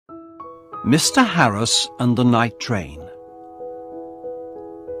Mr. Harris and the Night Train.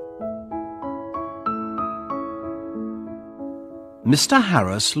 Mr.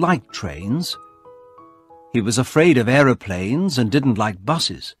 Harris liked trains. He was afraid of aeroplanes and didn't like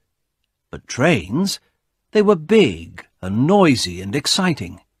buses. But trains, they were big and noisy and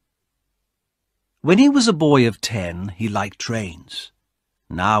exciting. When he was a boy of 10, he liked trains.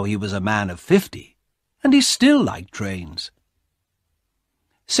 Now he was a man of 50, and he still liked trains.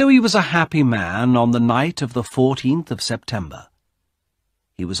 So he was a happy man on the night of the 14th of September.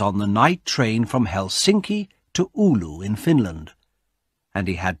 He was on the night train from Helsinki to Oulu in Finland, and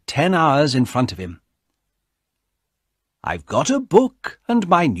he had 10 hours in front of him. "I've got a book and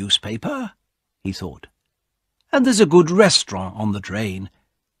my newspaper," he thought, "and there's a good restaurant on the train.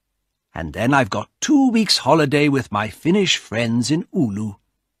 And then I've got 2 weeks' holiday with my Finnish friends in Oulu."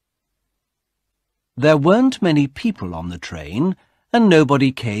 There weren't many people on the train, and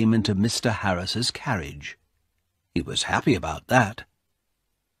nobody came into Mr. Harris's carriage. He was happy about that.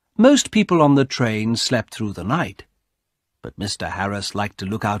 Most people on the train slept through the night, but Mr. Harris liked to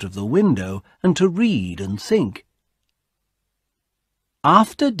look out of the window and to read and think.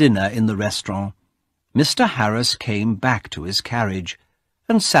 After dinner in the restaurant, Mr. Harris came back to his carriage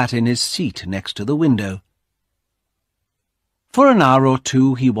and sat in his seat next to the window. For an hour or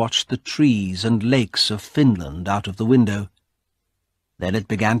two he watched the trees and lakes of Finland out of the window. Then it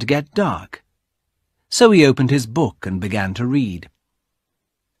began to get dark, so he opened his book and began to read.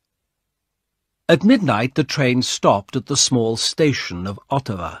 At midnight the train stopped at the small station of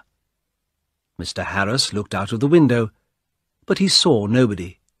Otava. Mr. Harris looked out of the window, but he saw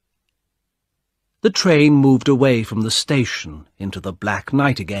nobody. The train moved away from the station into the black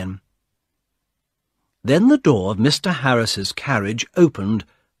night again. Then the door of Mr. Harris's carriage opened,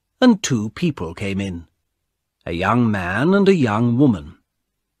 and 2 people came in, a young man and a young woman.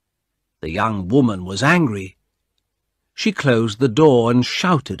 The young woman was angry. She closed the door and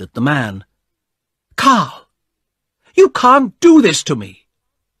shouted at the man, "Carl, you can't do this to me!"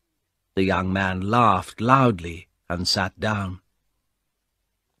 The young man laughed loudly and sat down.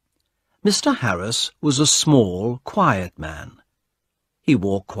 Mr. Harris was a small, quiet man. He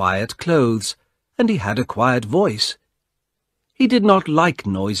wore quiet clothes, and he had a quiet voice. He did not like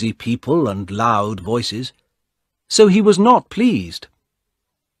noisy people and loud voices, so he was not pleased.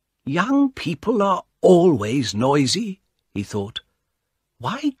 "Young people are always noisy," he thought.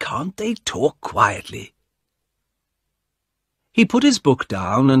 "Why can't they talk quietly?" He put his book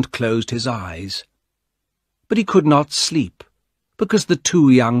down and closed his eyes. But he could not sleep, because the 2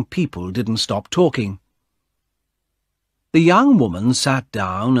 young people didn't stop talking. The young woman sat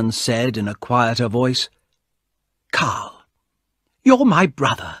down and said in a quieter voice, "Carl, you're my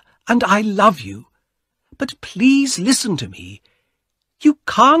brother, and I love you. But please listen to me. You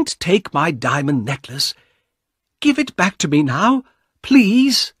can't take my diamond necklace. Give it back to me now,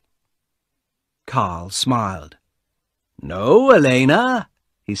 please." Carl smiled. "No, Elena,"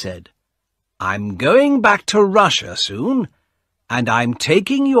 he said. "I'm going back to Russia soon, and I'm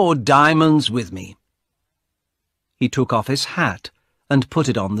taking your diamonds with me." He took off his hat and put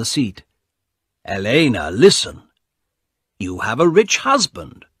it on the seat. "Elena, listen. You have a rich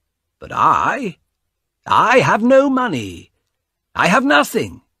husband, but I have no money. I have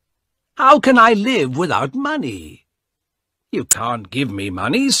nothing. How can I live without money? You can't give me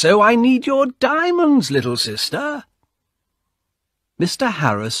money, so I need your diamonds, little sister." Mr.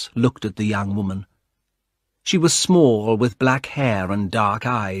 Harris looked at the young woman. She was small, with black hair and dark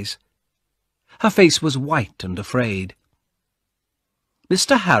eyes. Her face was white and afraid.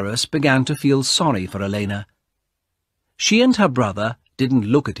 Mr. Harris began to feel sorry for Elena. She and her brother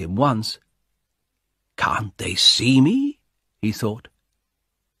didn't look at him once. "Can't they see me?" he thought.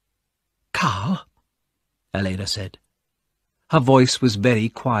 "Carl," Elena said. Her voice was very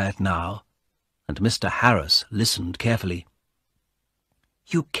quiet now, and Mr. Harris listened carefully.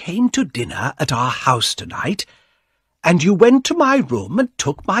 "You came to dinner at our house tonight, and you went to my room and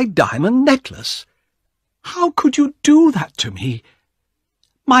took my diamond necklace. How could you do that to me?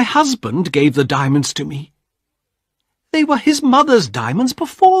 My husband gave the diamonds to me. They were his mother's diamonds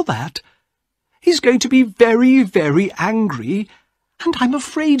before that. He's going to be very, very angry, and I'm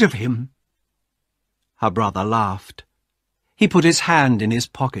afraid of him." Her brother laughed. He put his hand in his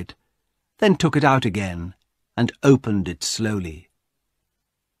pocket, then took it out again and opened it slowly.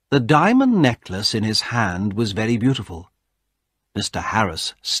 The diamond necklace in his hand was very beautiful. Mr.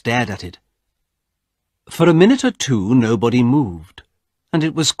 Harris stared at it. For a minute or 2 nobody moved, and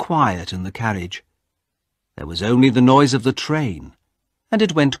it was quiet in the carriage. There was only the noise of the train, and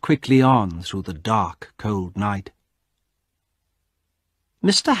it went quickly on through the dark, cold night.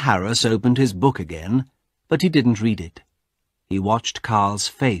 Mr. Harris opened his book again, but he didn't read it. He watched Carl's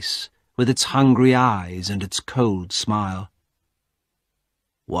face, with its hungry eyes and its cold smile.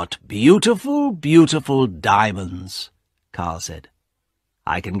 "What beautiful, beautiful diamonds," Carl said.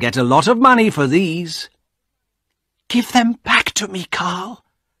 "I can get a lot of money for these." "Give them back to me, Carl,"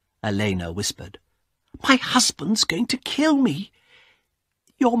 Elena whispered. "My husband's going to kill me.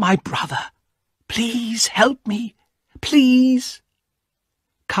 You're my brother. Please help me. Please."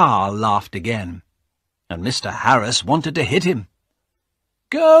 Carl laughed again, and Mr. Harris wanted to hit him.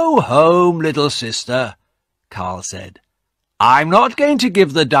 "Go home, little sister," Carl said. "I'm not going to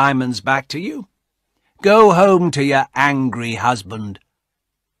give the diamonds back to you. Go home to your angry husband."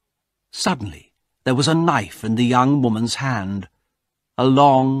 Suddenly, there was a knife in the young woman's hand, a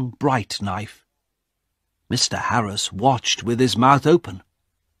long, bright knife. Mr. Harris watched with his mouth open.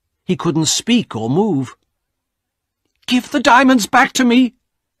 He couldn't speak or move. "Give the diamonds back to me,"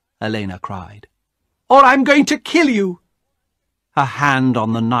 Elena cried, "or I'm going to kill you." Her hand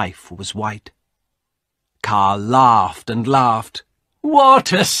on the knife was white. Carl laughed and laughed.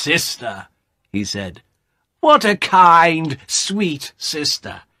 "What a sister," he said. "What a kind, sweet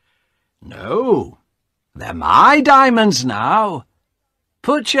sister. No, they're my diamonds now.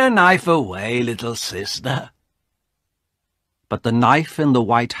 Put your knife away, little sister." But the knife in the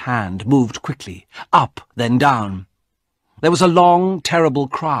white hand moved quickly, up, then down. There was a long, terrible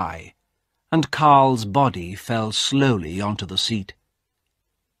cry, and Carl's body fell slowly onto the seat.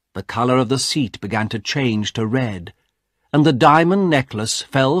 The colour of the seat began to change to red, and the diamond necklace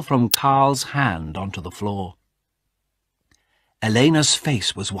fell from Carl's hand onto the floor. Elena's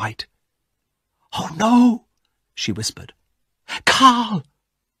face was white. "Oh, no," she whispered. "Carl,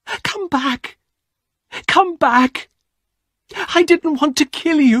 come back. Come back. I didn't want to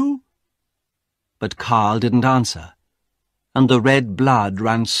kill you." But Carl didn't answer, and the red blood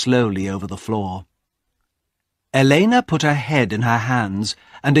ran slowly over the floor. Elena put her head in her hands,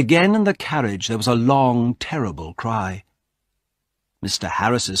 and again in the carriage there was a long, terrible cry. Mr.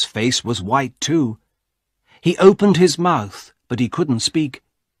 Harris's face was white too. He opened his mouth, but he couldn't speak.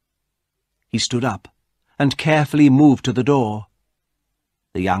 He stood up and carefully moved to the door.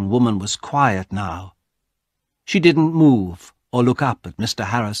 The young woman was quiet now. She didn't move or look up at Mr.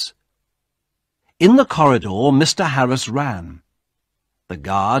 Harris. In the corridor, Mr. Harris ran. The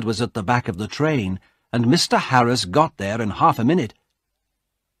guard was at the back of the train, and Mr. Harris got there in half a minute.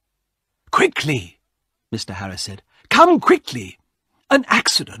 "Quickly," Mr. Harris said. "Come quickly. An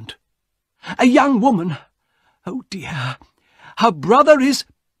accident. A young woman. Oh, dear. Her brother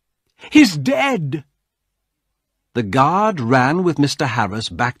he's dead." The guard ran with Mr. Harris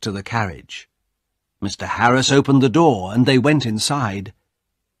back to the carriage. Mr. Harris opened the door, and they went inside.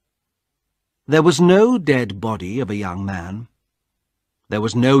 There was no dead body of a young man. There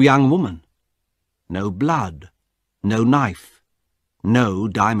was no young woman. No blood, no knife, no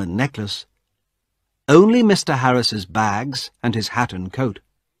diamond necklace. Only Mr. Harris's bags and his hat and coat.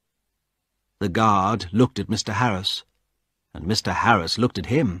 The guard looked at Mr. Harris, and Mr. Harris looked at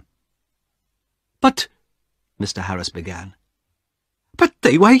him. "But," Mr. Harris began, "but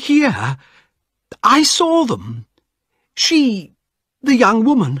they were here. I saw them. The young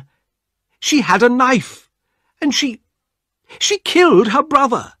woman, she had a knife, and she killed her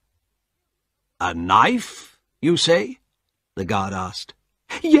brother." "A knife, you say?" the guard asked.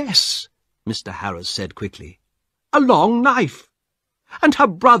 "Yes," Mr. Harris said quickly. "A long knife. And her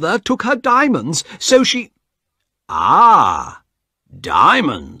brother took her diamonds, so she—" "Ah,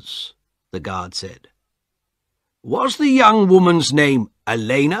 diamonds," the guard said. "Was the young woman's name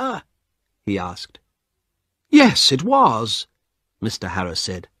Elena?" he asked. "Yes, it was," Mr. Harris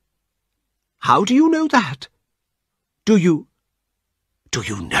said. "How do you know that? Do you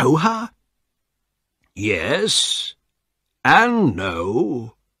know her?" "Yes, and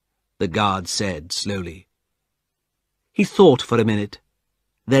no," the guard said slowly. He thought for a minute,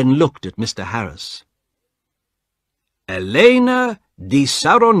 then looked at Mr. Harris. "Elena di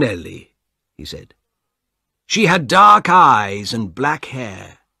Saronelli," he said. "She had dark eyes and black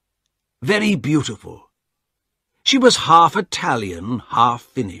hair. Very beautiful. She was half Italian, half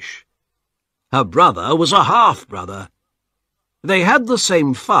Finnish. Her brother was a half-brother. They had the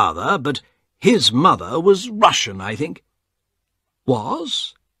same father, but his mother was Russian, I think."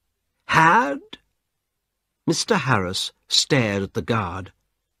 "Was? Had?" Mr. Harris stared at the guard.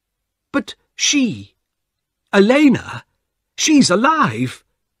 "But Elena, she's alive.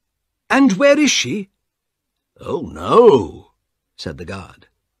 And where is she?" "Oh, no," said the guard.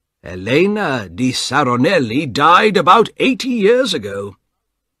 "Elena di Saronelli died about 80 years ago.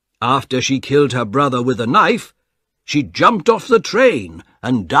 After she killed her brother with a knife, She jumped off the train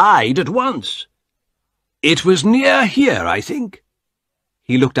and died at once. It was near here, I think."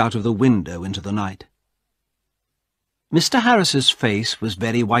 He looked out of the window into the night. Mr. Harris's face was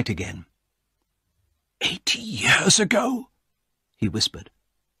very white again. 80 years ago?" he whispered.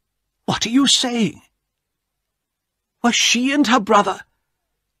 "What are you saying? Was she and her brother?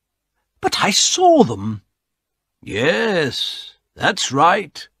 But I saw them." "Yes, that's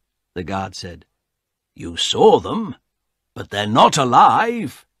right," the guard said. "You saw them, but they're not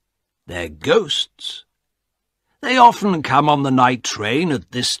alive. They're ghosts. They often come on the night train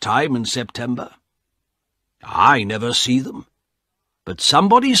at this time in September. I never see them, but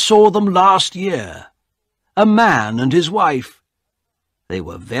somebody saw them last year. A man and his wife. They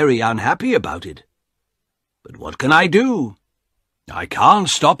were very unhappy about it. But what can I do? I can't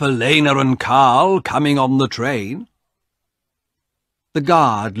stop Elena and Carl coming on the train." The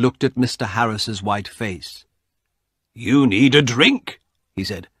guard looked at Mr. Harris's white face. "You need a drink," he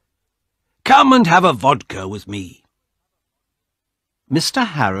said. "Come and have a vodka with me." Mr.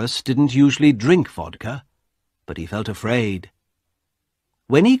 Harris didn't usually drink vodka, but he felt afraid.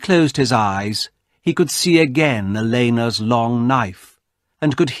 When he closed his eyes, he could see again Elena's long knife,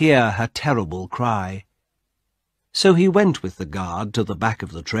 and could hear her terrible cry. So he went with the guard to the back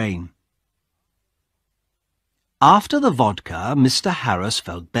of the train. After the vodka, Mr. Harris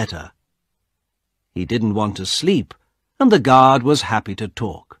felt better. He didn't want to sleep, and the guard was happy to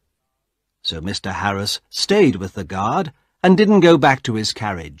talk. So Mr. Harris stayed with the guard and didn't go back to his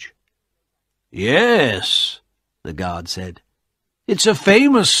carriage. "Yes," the guard said. "It's a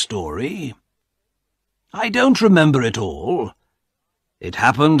famous story. I don't remember it all. It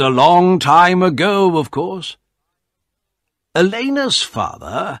happened a long time ago, of course. Elena's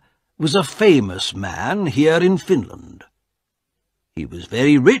father was a famous man here in Finland. He was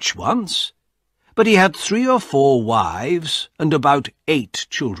very rich once, but he had 3 or 4 wives and about 8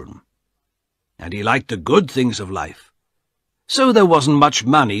 children. And he liked the good things of life, so there wasn't much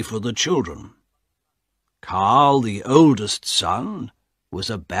money for the children. Carl, the oldest son, was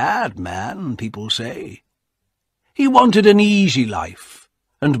a bad man, people say. He wanted an easy life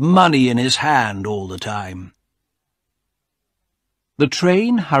and money in his hand all the time." The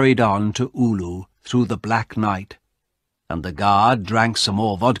train hurried on to Oulu through the black night, and the guard drank some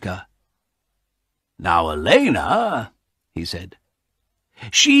more vodka. "Now, Elena," he said,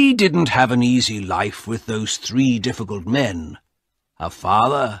 "she didn't have an easy life with those 3 difficult men, her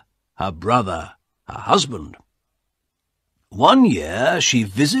father, her brother, her husband. One year she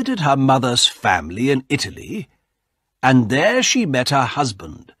visited her mother's family in Italy, and there she met her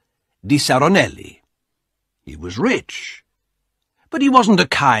husband, Di Saronelli. He was rich, but he wasn't a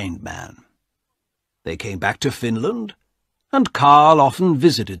kind man. They came back to Finland, and Carl often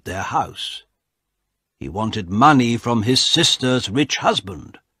visited their house. He wanted money from his sister's rich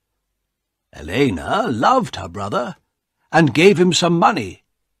husband. Elena loved her brother, and gave him some money,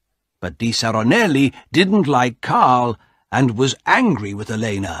 but Di Saronelli didn't like Carl and was angry with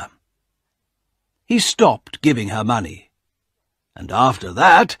Elena. He stopped giving her money, and after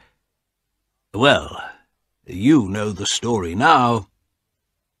that, well, you know the story now."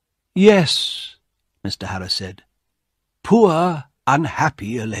 "Yes," Mr. Harris said. "Poor,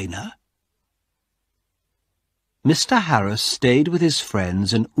 unhappy Elena." Mr. Harris stayed with his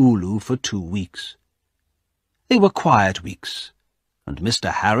friends in Oulu for 2 weeks. They were quiet weeks, and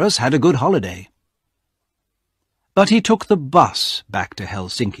Mr. Harris had a good holiday. But he took the bus back to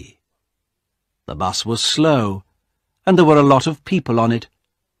Helsinki. The bus was slow, and there were a lot of people on it,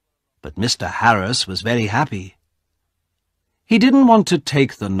 but Mr. Harris was very happy. He didn't want to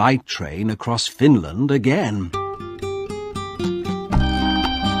take the night train across Finland again.